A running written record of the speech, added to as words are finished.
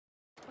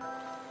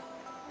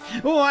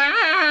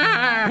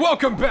Wow.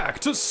 Welcome back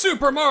to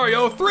Super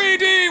Mario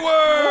 3D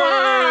World!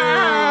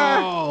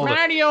 Wow.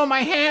 Mario,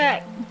 my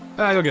hat.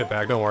 You'll get it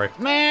back, don't worry.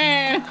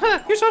 Man,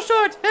 you're so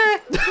short.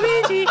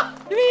 Luigi,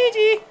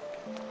 Luigi,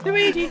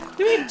 Luigi,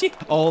 Luigi.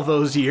 All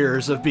those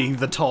years of being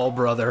the tall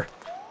brother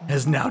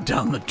is now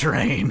down the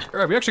drain.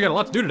 Alright, we actually got a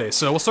lot to do today,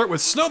 so we'll start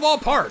with Snowball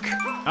Park.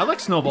 I like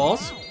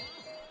snowballs.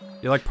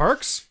 You like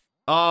parks?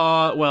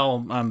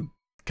 Well, I'm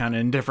kind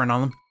of indifferent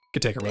on them.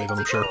 Could take or leave them,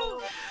 I'm sure.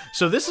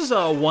 So this is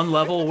one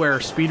level where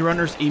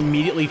speedrunners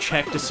immediately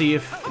check to see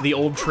if the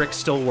old trick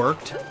still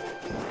worked.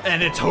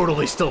 And it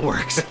totally still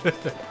works.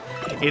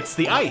 It's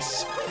the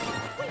ice.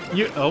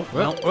 No,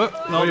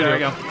 there we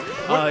go.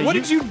 What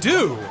did you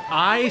do?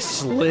 I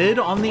slid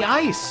on the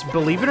ice.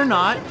 Believe it or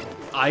not,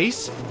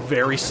 ice,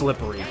 very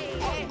slippery.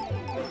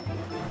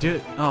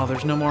 Dude, oh,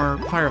 there's no more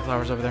fire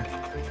flowers over there.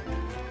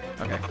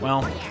 Okay,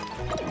 well,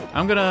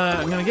 I'm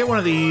gonna get one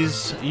of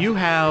these. You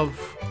have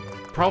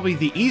probably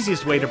the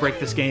easiest way to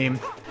break this game.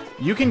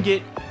 You can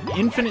get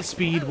infinite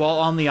speed while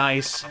on the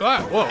ice,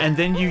 and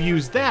then you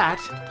use that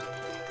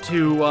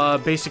to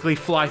basically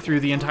fly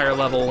through the entire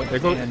level. Hey,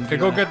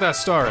 go get that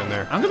star in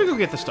there. I'm gonna go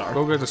get the star.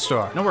 Go get the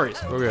star. No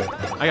worries. Go get it.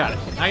 I got it.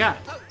 I got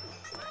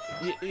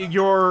it.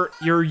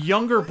 Your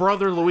younger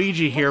brother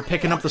Luigi here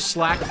picking up the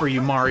slack for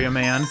you, Mario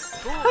man.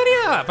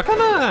 Hurry up!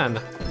 Come on!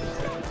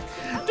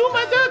 Do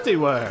my dirty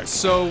work.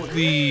 So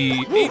the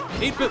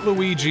 8-bit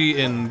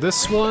Luigi in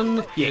this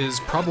one is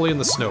probably in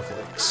the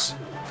snowflakes.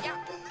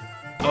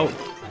 Oh,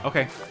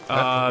 okay.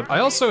 I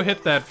also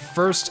hit that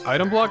first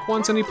item block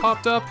once and he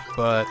popped up,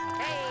 but...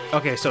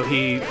 Okay, so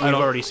you've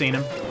already seen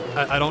him?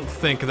 I don't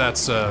think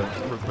that's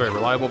very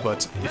reliable,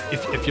 but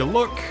if you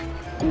look,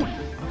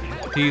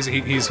 he's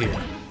here.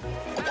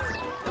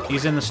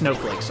 He's in the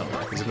snowflake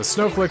somewhere. He's in the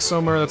snowflake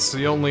somewhere. That's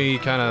the only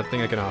kind of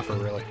thing I can offer,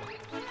 really.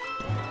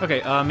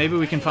 Okay, maybe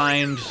we can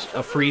find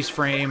a freeze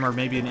frame or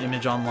maybe an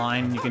image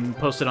online. You can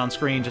post it on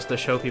screen just to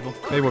show people.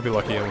 Maybe we'll be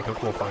lucky and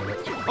we'll find it.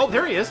 Oh,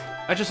 there he is.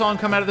 I just saw him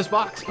come out of this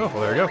box. Oh,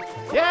 well, there you go.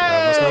 Yay!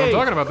 That's what I'm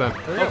talking about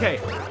then. Okay,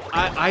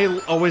 I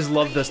always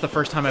loved this the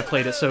first time I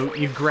played it. So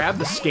you grab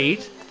the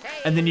skate,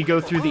 and then you go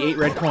through the 8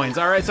 red coins.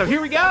 All right, so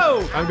here we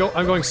go.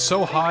 I'm going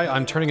so high,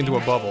 I'm turning into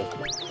a bubble.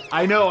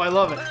 I know, I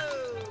love it.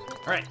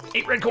 All right,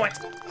 8 red coins.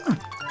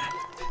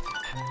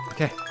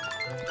 Okay.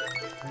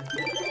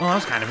 Well, that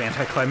was kind of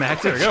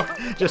anticlimactic. There we go.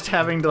 Just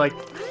having to, like,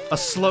 a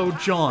slow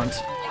jaunt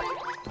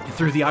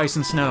through the ice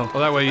and snow.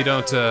 Well, that way you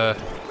don't,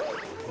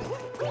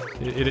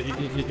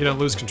 you don't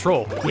lose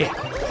control. Yeah.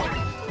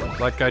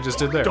 Like I just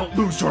did there. Don't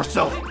lose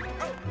yourself.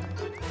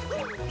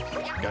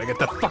 Gotta get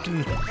that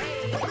fucking...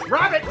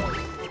 Rabbit!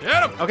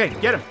 Get him! Okay,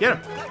 get him.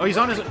 Oh, he's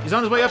on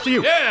his way up to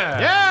you. Yeah!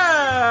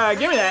 Yeah!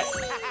 Give me that.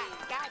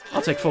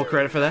 I'll take full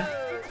credit for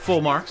that.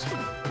 Full marks.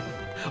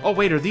 Oh,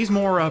 wait, are these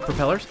more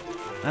propellers?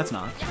 That's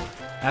not.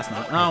 That's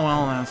not. Oh,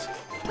 well, that's...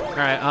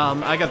 Alright,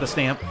 I got the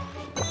stamp.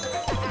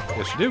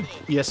 Yes, you do.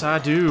 Yes, I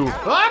do.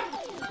 Ah!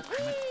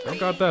 I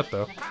got that,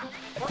 though.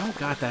 I don't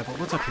got that, but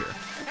what's up here?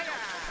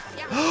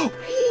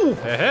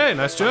 Hey,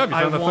 nice job. You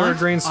found the third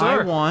green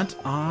star.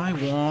 I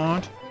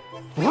want...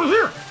 Over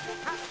here!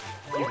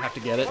 You have to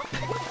get it.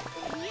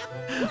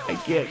 I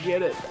can't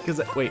get it.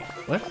 Cause wait,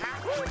 what?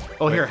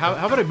 Oh, here, how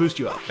about I boost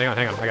you up? Hang on,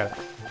 I got it.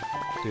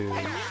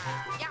 Dude.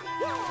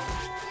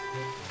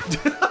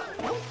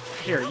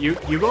 Here, you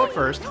go up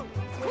first.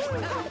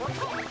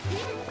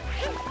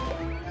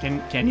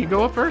 Can you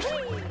go up first?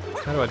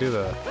 How do I do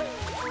the...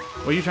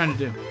 What are you trying to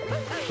do?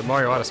 The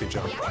Mario Odyssey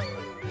jump?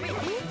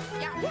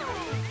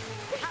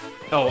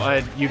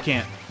 Oh, you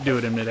can't do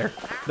it in midair.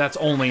 That's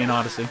only in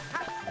Odyssey.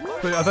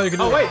 But I thought you could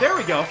do Oh, wait, there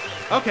we go.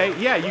 Okay,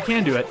 yeah, you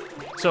can do it.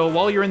 So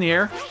while you're in the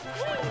air...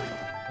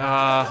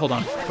 hold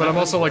on. But I'm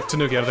also like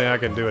Tanuki. I don't think I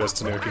can do it as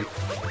Tanuki.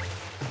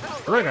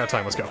 We're running out of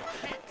time. Let's go.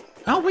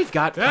 Oh, we've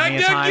got plenty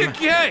of time.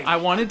 I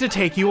wanted to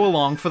take you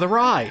along for the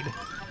ride.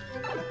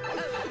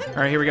 All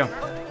right, here we go.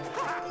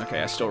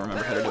 Okay, I still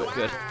remember how to do it.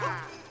 Good.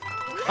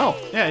 Oh,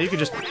 yeah, you could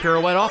just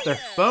pirouette off there.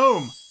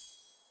 Boom.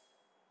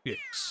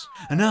 Yes.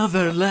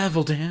 Another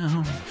level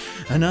down.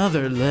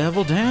 Another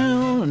level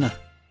down.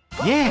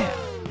 Yeah.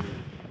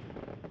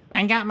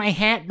 I got my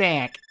hat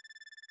back.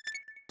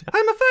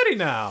 I'm a fetty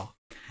now.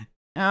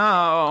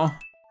 Oh.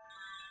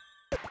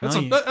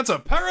 That's a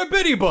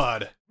parabitty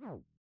bud.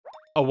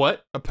 A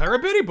what? A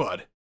parabitty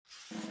bud.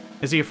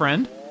 Is he a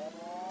friend?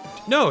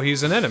 No,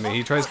 he's an enemy.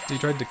 He tried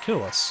to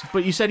kill us.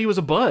 But you said he was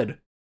a bud.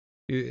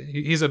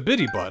 He's a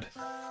bitty bud.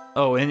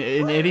 Oh, an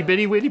itty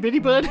bitty witty bitty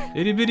bud?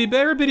 Itty bitty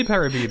bear, bitty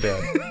parabitty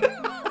bud.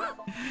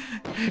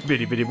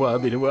 Bitty bitty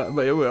what, bitty what,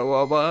 bitty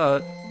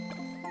what.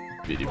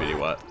 Bitty bitty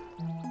what.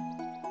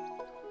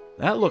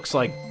 That looks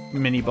like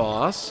mini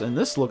boss, and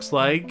this looks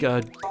like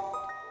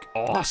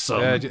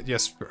awesome.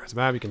 Yes, as a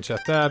map you can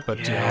check that, but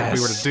yes. You know, if we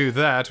were to do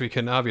that, we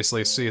can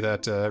obviously see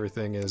that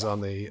everything is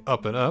on the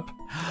up and up.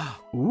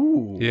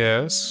 Ooh.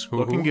 Yes.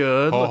 Looking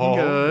good, looking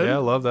good. Yeah,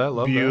 love that,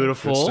 love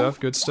Beautiful. that.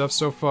 Good stuff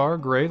so far.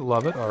 Great,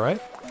 love it,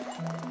 alright.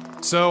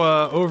 So,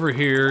 over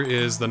here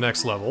is the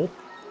next level,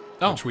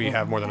 which we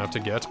have more than enough to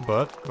get,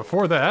 but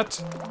before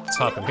that, let's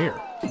hop in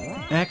here.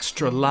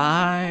 Extra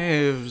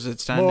lives.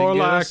 It's time More to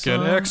get like us an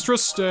some. extra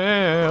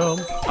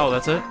stamp. Oh,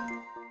 that's it?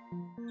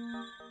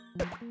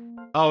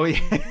 Oh, yeah.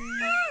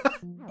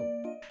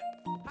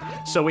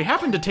 So we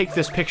happened to take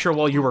this picture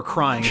while you were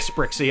crying,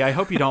 Sprixie. I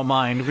hope you don't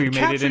mind. We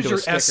made it into your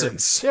a sticker.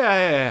 essence.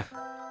 Yeah.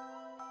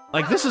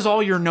 Like, this is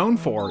all you're known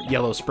for,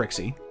 Yellow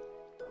Sprixie.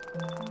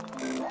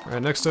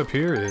 Alright, next up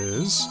here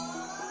is...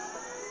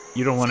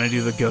 You don't want to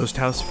do the ghost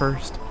house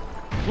first?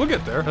 We'll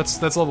get there.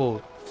 That's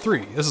level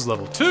 3. This is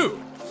level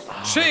 2.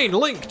 Chain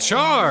link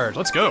charge.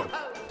 Let's go.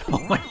 Oh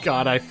my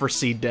god, I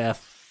foresee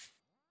death.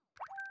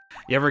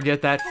 You ever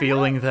get that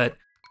feeling that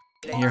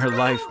your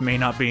life may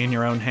not be in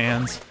your own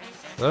hands?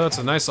 Well, it's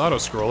a nice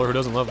auto-scroller. Who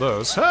doesn't love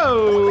those?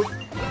 Oh!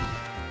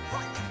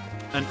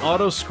 An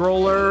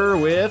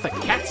auto-scroller with a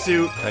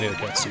catsuit. I need a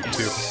catsuit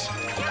too.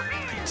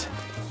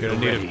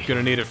 Right.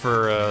 Gonna need it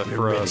for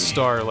a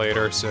star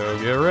later, so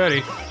get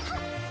ready.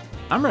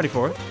 I'm ready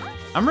for it.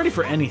 I'm ready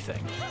for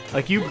anything.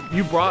 Like, you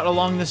brought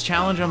along this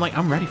challenge, I'm like,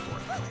 I'm ready for it.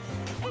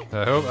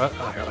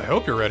 I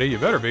hope you're ready. You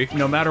better be.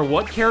 No matter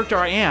what character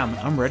I am,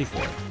 I'm ready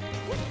for it.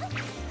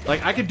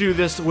 Like, I could do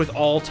this with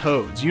all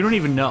Toads. You don't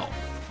even know.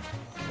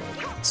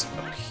 What's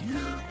up here?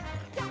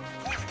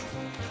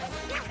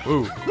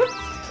 Ooh. Right,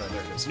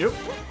 there it is. Nope.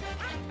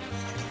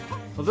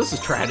 Well, this is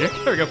tragic.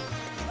 There we go.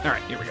 All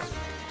right, here we go.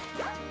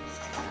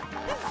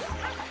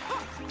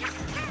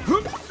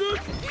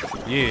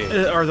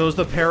 Yeah. Are those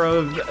the pair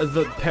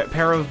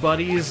of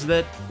buddies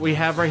that we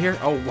have right here?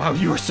 Oh wow,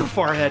 you were so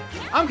far ahead.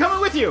 I'm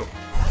coming with you.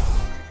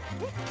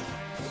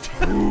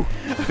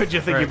 Did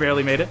you think you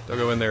barely made it? Don't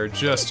go in there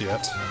just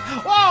yet.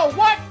 Whoa!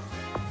 What?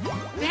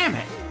 Damn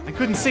it! I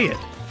couldn't see it.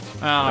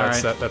 Oh, all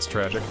right. That's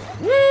tragic.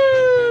 Woo!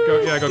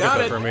 Go get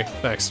that it. for me.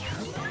 Thanks.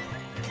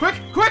 Quick!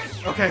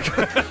 Okay.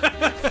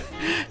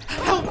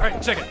 Help! All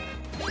right, check it.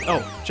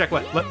 Oh, check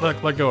what?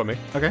 Let go of me.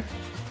 Okay.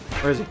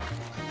 Where is he?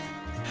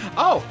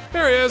 Oh,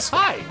 There he is.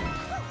 hi.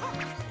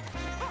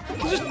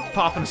 He's just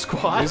popping a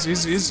squat.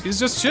 He's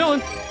just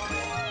chilling.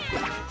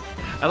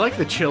 I like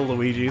the chill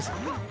Luigi's,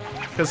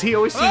 because he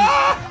always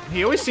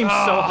seems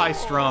so high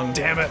strung.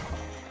 Damn it.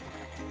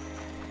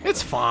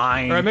 It's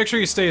fine. All right, make sure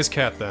you stay as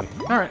cat then.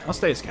 All right, I'll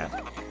stay as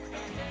cat.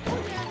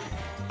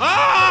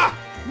 Ah!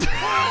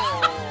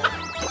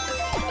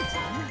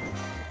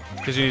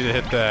 Because you need to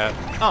hit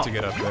that to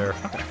get up there.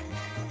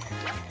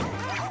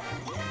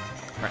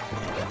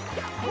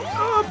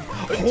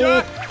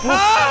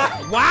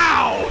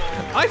 Wow!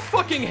 I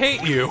fucking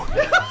hate you.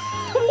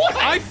 What?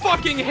 I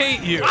fucking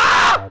hate you.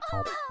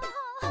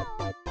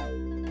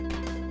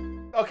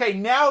 Okay,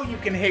 now you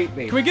can hate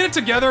me. Can we get it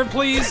together,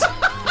 please?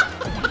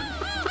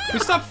 Can we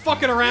stop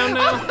fucking around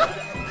now?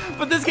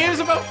 But this game's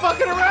about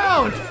fucking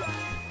around.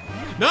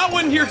 Not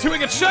when you're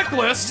doing a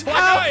checklist like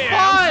I am.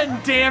 Have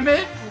fun, damn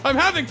it. I'm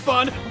having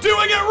fun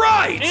doing it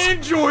right.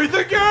 Enjoy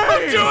the game.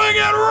 I'm doing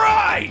it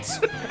right.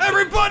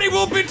 Everybody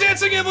will be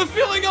dancing and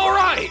feeling all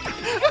right.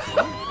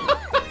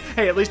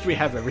 Hey, at least we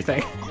have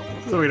everything,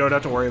 so we don't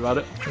have to worry about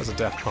it. That's a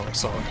Daft Punk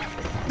song.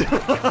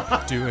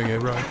 Doing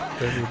it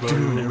right. Everybody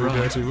Doing it will be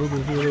right. dancing, will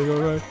be feeling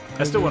all right.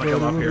 I still want to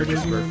come up here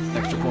just for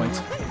extra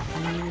points.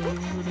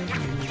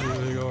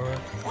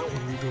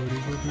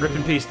 Rip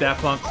in peace,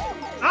 Daft Punk.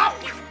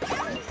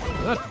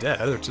 They're not dead.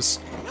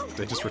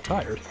 They just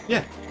retired.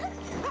 Yeah.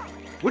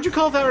 Would you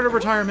call that a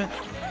retirement,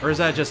 or is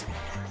that just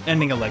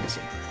ending a legacy?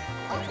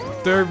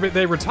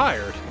 They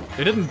retired.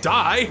 They didn't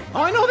die.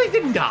 Oh, I know they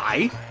didn't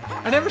die.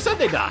 I never said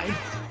they died,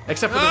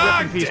 except for the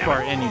rip in peace damn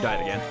part, it. and you died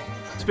again.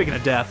 Speaking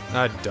of death,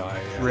 I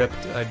died.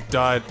 Ripped. I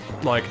died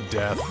like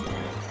death.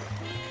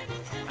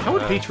 how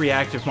would Peach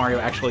react if Mario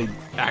actually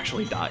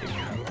died?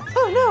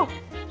 Oh no!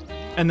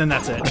 And then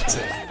that's it.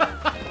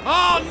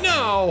 Oh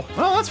no!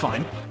 Well, that's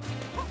fine.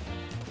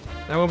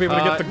 I won't be able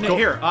to get the gold.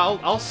 Here,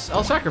 I'll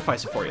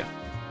sacrifice it for you.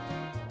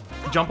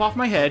 Jump off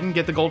my head and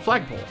get the gold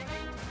flagpole.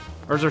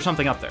 Or is there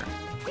something up there?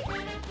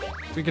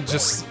 We could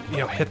just,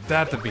 hit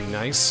that. That'd be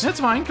nice. That's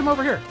fine. Come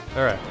over here.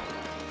 All right.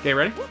 Okay,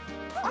 ready?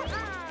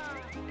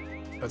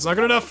 That's not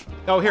good enough.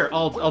 Oh, here.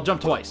 I'll jump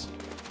twice.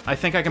 I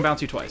think I can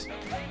bounce you twice.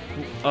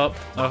 Up.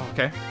 Oh,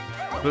 okay.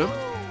 Boop.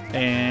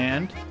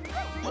 And.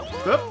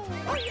 Boop.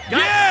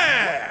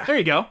 Yeah! There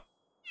you go.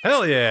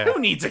 Hell yeah! Who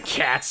needs a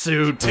cat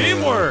suit?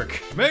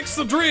 Teamwork makes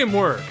the dream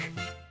work.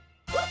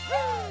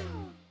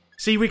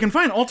 See, we can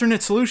find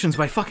alternate solutions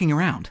by fucking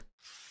around.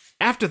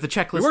 After the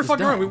checklist We were is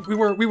fucking done.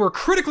 around. We were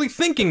critically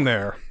thinking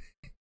there.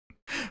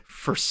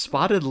 For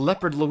Spotted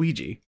Leopard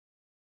Luigi.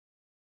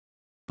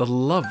 The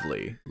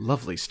lovely,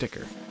 lovely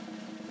sticker.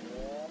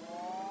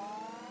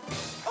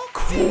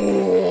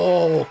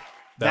 Cool!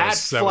 That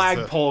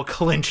flagpole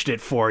clinched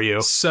it for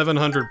you.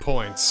 700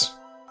 points.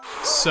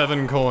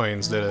 7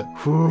 coins did it.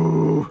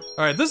 Whew.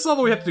 Alright, this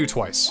level we have to do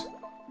twice.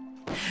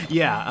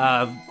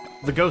 Yeah,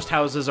 the ghost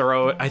houses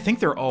are, I think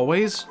they're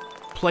always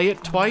play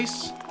it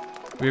twice.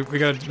 We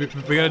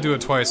gotta do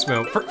it twice.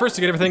 No, first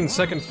to get everything,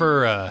 second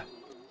for,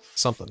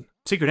 something.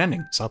 Secret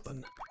ending.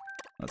 Something.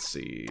 Let's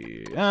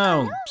see.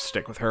 I'll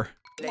stick with her.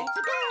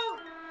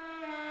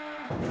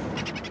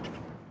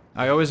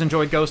 I always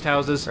enjoyed ghost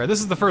houses. Alright, this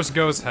is the first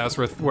ghost house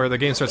where the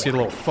game starts to get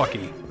a little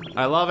fucky.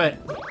 I love it.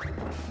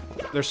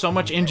 There's so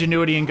much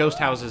ingenuity in ghost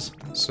houses.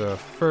 So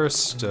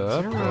first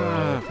up,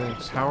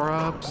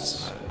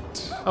 power-ups.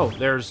 Oh,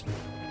 there's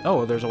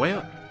a way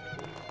up.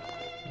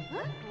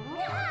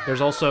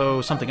 There's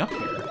also something up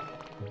here.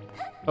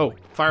 Oh,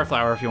 fire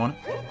flower if you want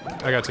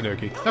it. I got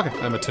Tanuki. Okay.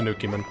 I'm a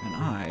Tanuki man. And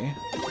I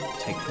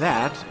take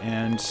that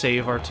and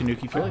save our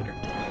Tanuki for later.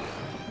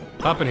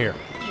 Hop in here.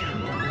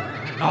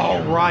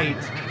 All right.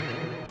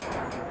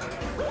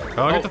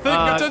 Oh, I got the thing.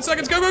 Got 10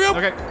 seconds. Go, go, go.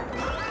 Okay.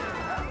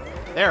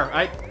 There.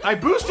 I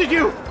boosted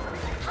you.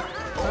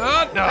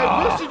 No.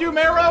 I boosted you,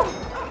 Marrow.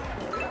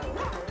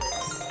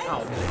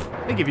 Oh,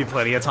 they give you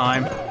plenty of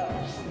time.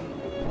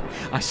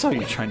 I saw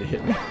you trying to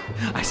hit me.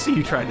 I see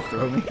you trying to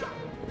throw me.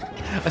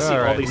 I see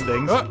all these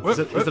things.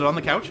 Is it on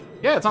the couch?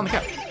 Yeah, it's on the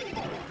couch.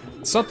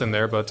 Something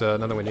there, but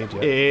nothing we need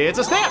yet. It's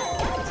a stamp.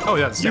 Oh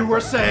yeah, it's a stamp. You were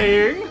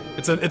saying?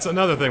 It's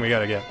another thing we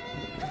gotta get.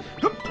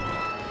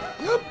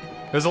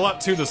 There's a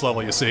lot to this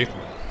level, you see.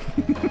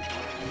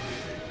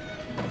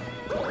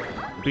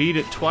 Beat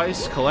it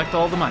twice, collect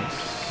all the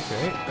mice.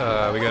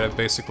 Okay, we gotta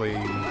basically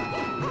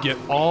get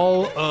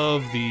all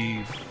of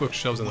the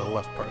bookshelves in the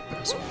left part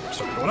there. So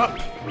start going up.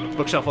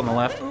 Bookshelf on the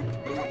left.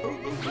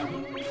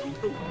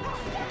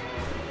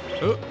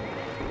 Oh,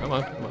 come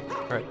on.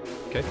 All right,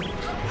 okay.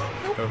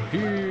 Over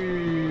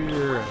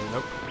here.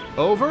 Nope.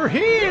 Over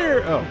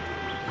here. Oh. All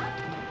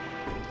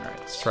right,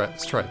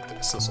 let's try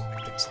this. This will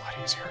make things a lot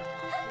easier.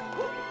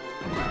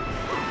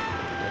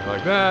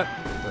 Like that.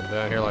 Then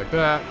down here like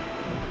that.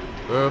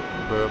 Boop,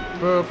 boop,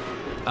 boop.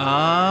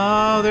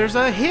 Oh, there's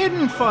a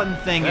hidden fun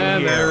thing in here.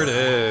 And there it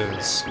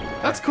is.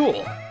 That's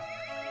cool.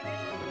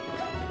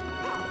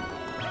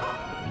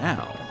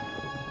 Now.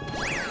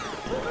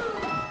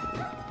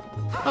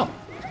 Oh.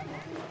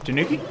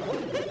 Tanuki?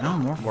 No,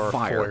 more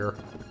fire.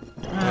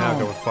 Yeah, I'll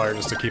go with fire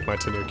just to keep my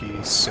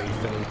Tanuki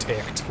safe and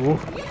intact. Ooh.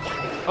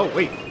 Oh,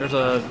 wait. There's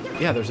a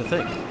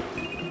thing.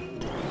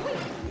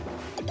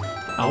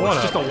 Oh,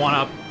 it's just a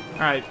one-up.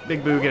 All right,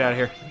 Big Boo, get out of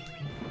here.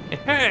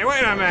 Hey,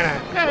 wait a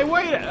minute! Hey,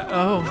 wait!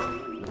 Oh.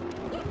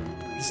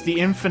 It's the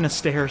infinite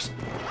stairs.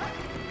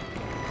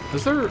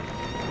 Is there...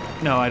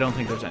 No, I don't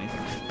think there's anything.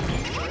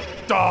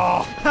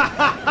 Oh!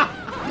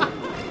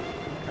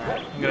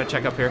 Alright, I'm gonna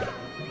check up here.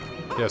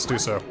 Yes, do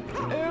so.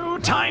 Oh,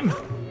 time!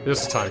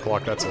 This is time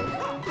clock, that's it.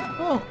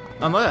 Oh,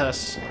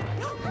 unless...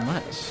 Yeah,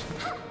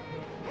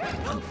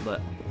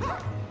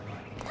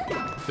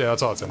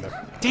 that's all that's in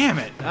there. Damn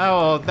it!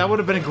 Oh, that would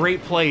have been a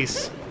great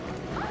place.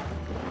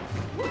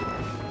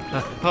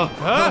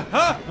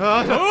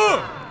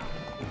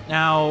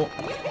 Now,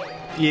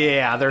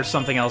 yeah, there's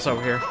something else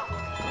over here.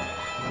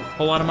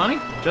 Whole lot of money?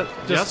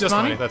 Just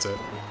money? That's it.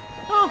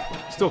 Oh,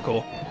 still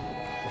cool.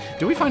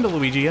 Did we find a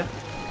Luigi yet?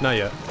 Not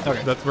yet.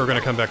 Okay. We're gonna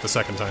come back the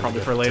second time.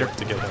 Probably for later.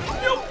 To get him.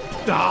 Nope.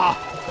 Ah!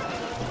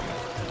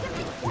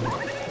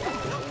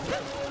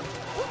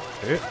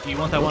 You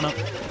want that one up?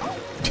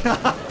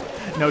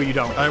 No, you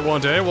don't. I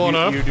want a one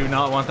up. You do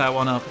not want that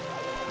one up.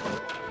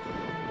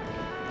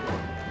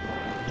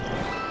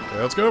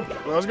 Okay, let's go.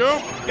 Let's go.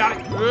 Got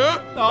it.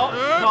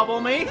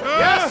 Double me.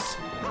 Yes.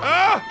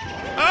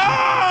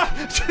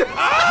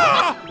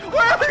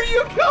 Where are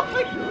you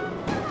going?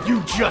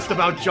 You just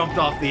about jumped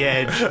off the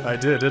edge. I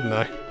did, didn't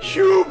I?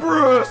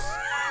 Hubris!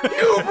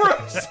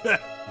 Hubris!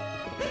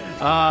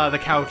 The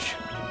couch.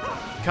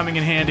 Coming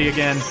in handy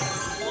again.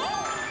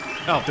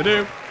 Oh,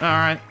 to-do.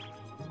 Alright.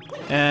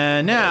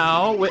 And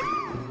now... Wait.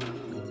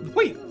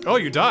 Oh,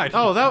 you died.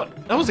 Oh,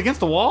 that was against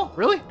the wall?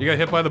 Really? You got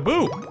hit by the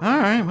boo.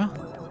 Alright, well.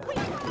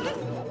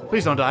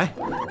 Please don't die.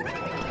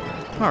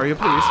 Mario,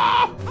 please.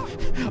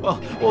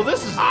 Well,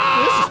 this is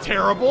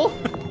terrible.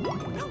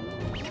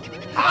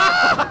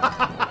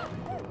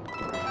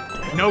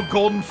 No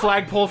golden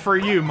flagpole for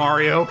you,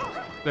 Mario.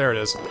 There it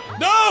is.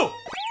 No!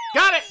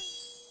 Got it!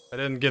 I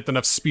didn't get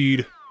enough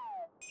speed.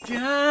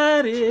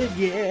 Got it,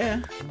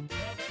 yeah.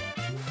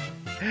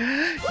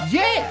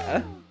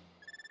 Yeah!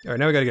 Alright,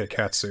 now we gotta get a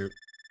cat suit.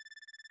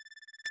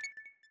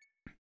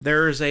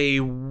 There's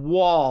a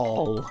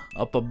wall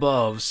up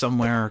above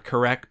somewhere,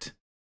 correct?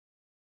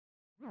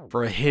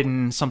 For a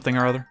hidden something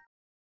or other.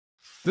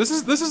 This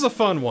is a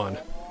fun one.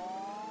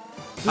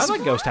 I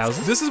like ghost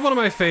houses. This is one of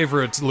my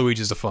favorite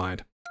Luigis to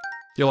find.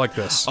 You'll like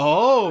this.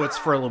 Oh, it's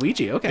for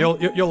Luigi, okay.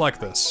 You'll like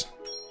this.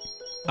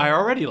 I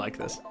already like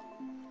this.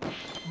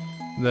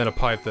 And then a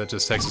pipe that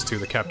just takes us to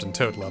the Captain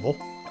Toad level.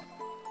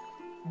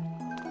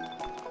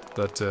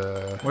 But,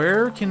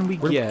 where can we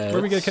get...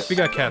 Where we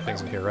got cat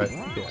things in here, right?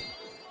 Yeah.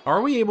 Are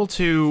we able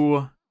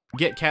to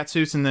get cat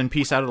suits and then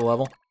piece out of the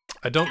level?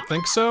 I don't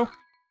think so.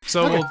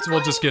 So okay. we'll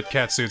just get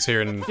cat suits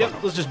here and...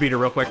 Yep, let's just beat her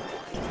real quick.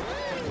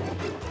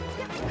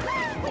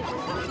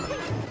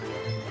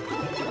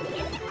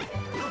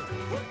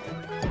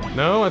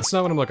 No, that's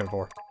not what I'm looking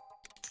for.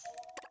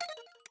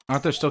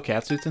 Aren't there still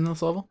cat suits in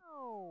this level?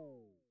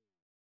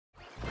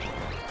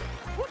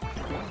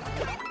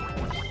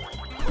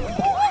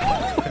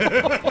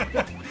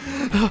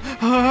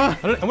 I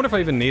wonder if I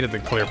even needed the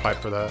clear pipe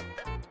for that.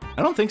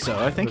 I don't think so.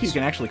 I think you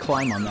can actually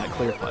climb on that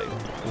clear pipe.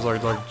 It's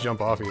like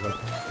jump off even.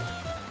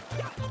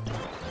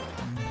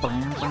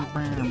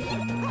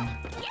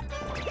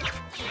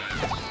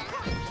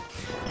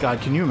 God,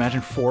 can you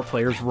imagine 4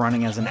 players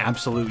running as an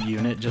absolute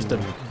unit just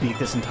to beat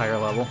this entire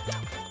level?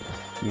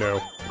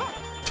 No.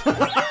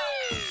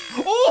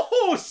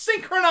 Oh,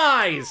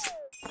 synchronized!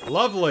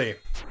 Lovely.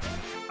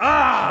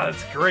 Ah,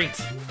 that's great.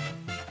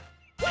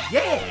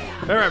 Yeah!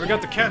 Alright, we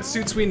got the cat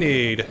suits we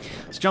need.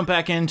 Let's jump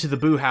back into the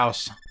Boo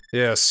House.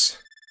 Yes.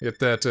 Get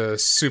that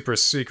super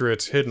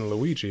secret hidden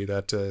Luigi.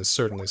 That is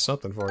certainly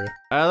something for you.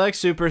 I like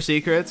super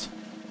secrets.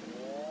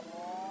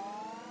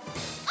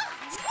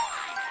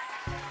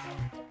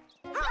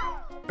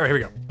 Alright, here we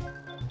go.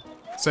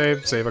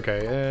 Save,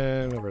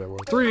 okay, and over to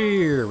World 3,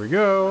 here we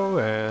go,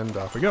 and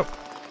off we go.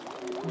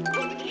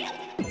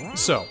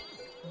 So,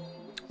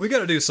 we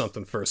gotta do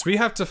something first. We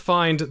have to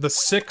find the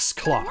 6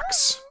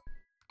 clocks.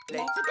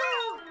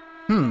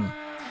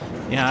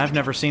 Yeah, I've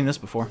never seen this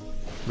before.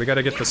 We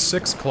gotta get the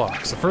 6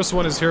 clocks. The first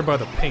one is here by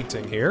the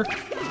painting here.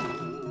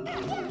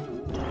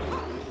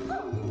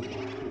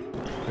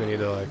 We need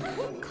to,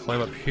 like,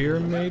 climb up here,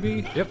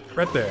 maybe? Yep,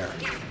 right there.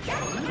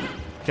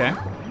 Okay.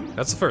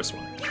 That's the first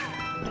one.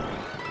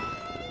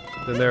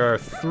 Then there are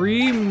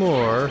 3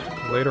 more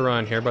later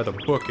on here by the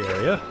book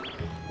area.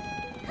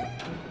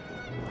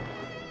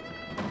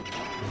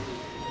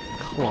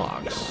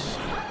 Clocks.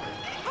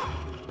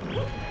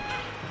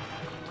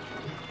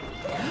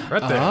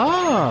 Right there.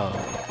 Oh!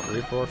 3,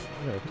 4,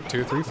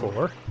 2, 3,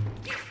 4.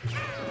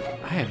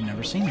 I have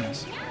never seen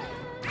this.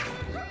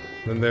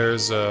 Then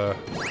there's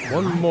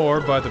one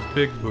more by the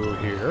big boo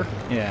here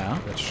Yeah.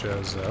 that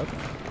shows up.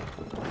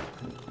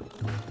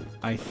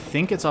 I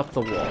think it's up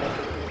the wall.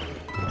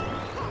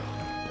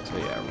 So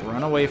yeah,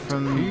 run away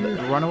from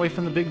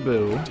the big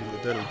boo.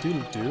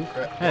 Doodle-doodle-doodle-doo.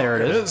 Hey, there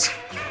it is. So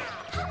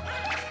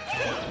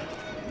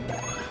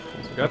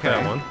we got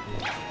that one.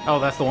 Oh,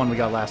 that's the one we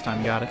got last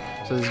time. Got it.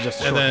 So this is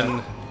just a And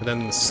shortcut. then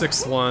the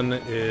 6th one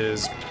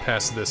is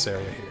past this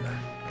area here.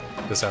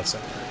 This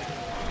outside.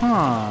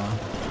 Huh.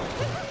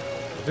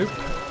 Doop.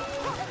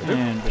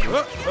 And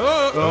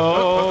Oh,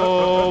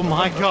 oh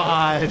my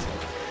God!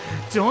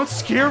 Don't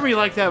scare me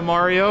like that,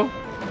 Mario.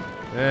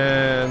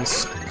 And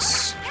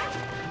 6.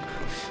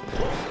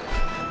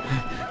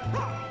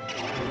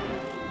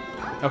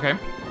 Okay.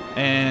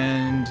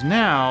 And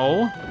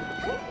now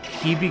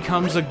he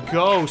becomes a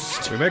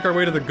ghost. We make our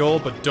way to the goal,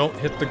 but don't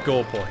hit the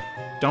goal point.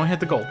 Don't hit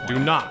the goal point. Do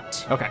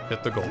not Okay.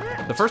 hit the goal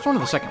point. The first one or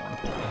the second one?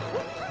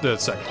 The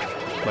second.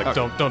 Like,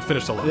 Okay. don't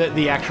finish the level.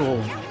 The actual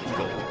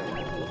goal.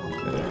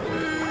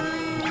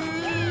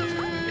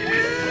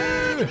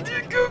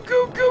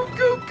 Go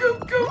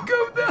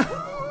now.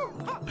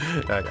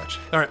 I got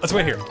you. All right, let's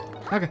wait here.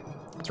 Okay.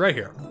 It's right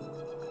here.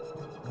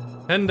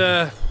 And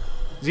Is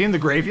he in the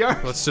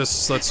graveyard? let's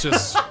just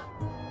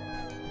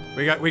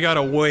we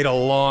gotta wait a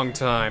long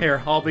time.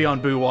 Here, I'll be on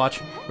Boo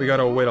Watch. We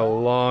gotta wait a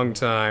long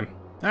time.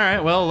 All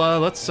right. Well,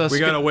 let's. We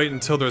gotta wait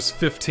until there's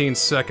 15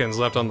 seconds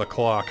left on the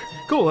clock.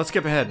 Cool. Let's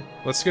skip ahead.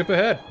 Let's skip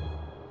ahead.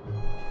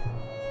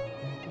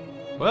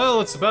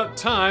 Well, it's about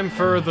time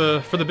for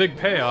the big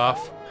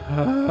payoff.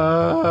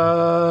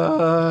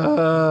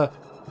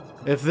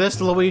 If this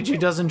Luigi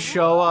doesn't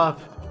show up,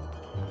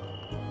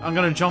 I'm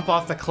gonna jump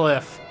off the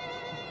cliff.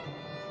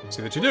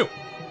 See that you do.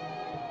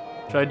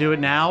 Should I do it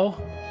now?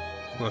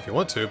 Well, if you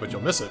want to, but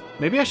you'll miss it.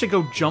 Maybe I should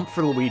go jump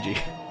for Luigi.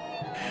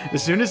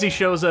 As soon as he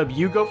shows up,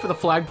 you go for the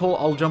flagpole,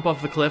 I'll jump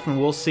off the cliff,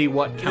 and we'll see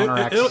what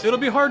counteracts. It'll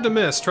be hard to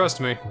miss, trust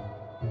me.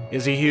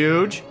 Is he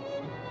huge?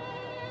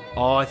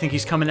 Oh, I think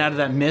he's coming out of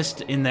that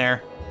mist in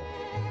there.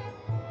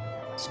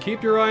 Just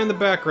keep your eye in the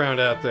background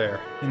out there.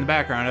 In the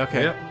background,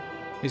 okay. Yep.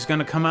 He's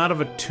gonna come out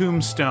of a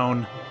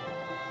tombstone.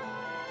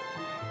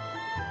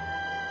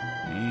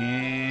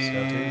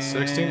 17,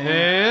 16,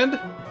 and...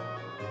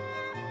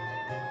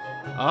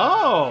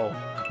 Oh!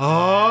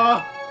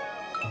 Oh!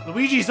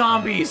 Luigi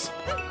zombies!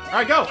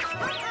 Alright, go!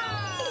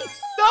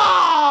 Oh,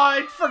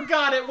 I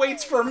forgot it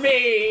waits for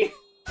me!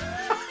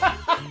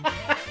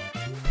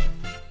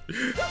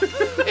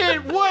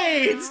 It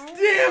waits!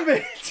 Damn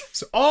it!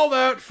 So all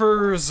that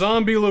for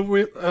Zombie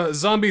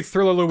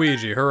Thriller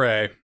Luigi,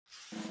 hooray.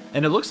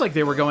 And it looks like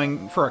they were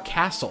going for a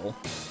castle.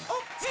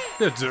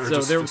 So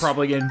So they were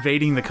probably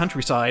invading the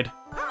countryside.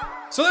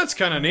 So that's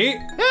kind of neat.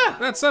 Yeah!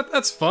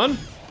 That's fun.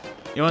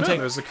 You wanna Yeah, take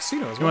there's a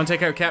casino as you well. wanna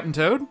take out Captain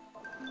Toad?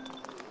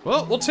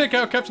 Well, we'll take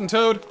out Captain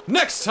Toad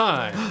next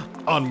time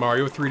on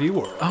Mario 3D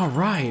World.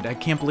 Alright, I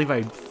can't believe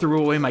I threw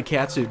away my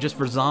catsuit just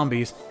for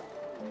zombies.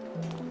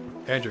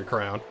 And your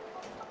crown.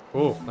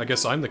 Oh, I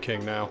guess I'm the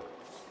king now.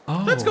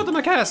 Oh. Let's go to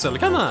my castle,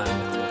 come on.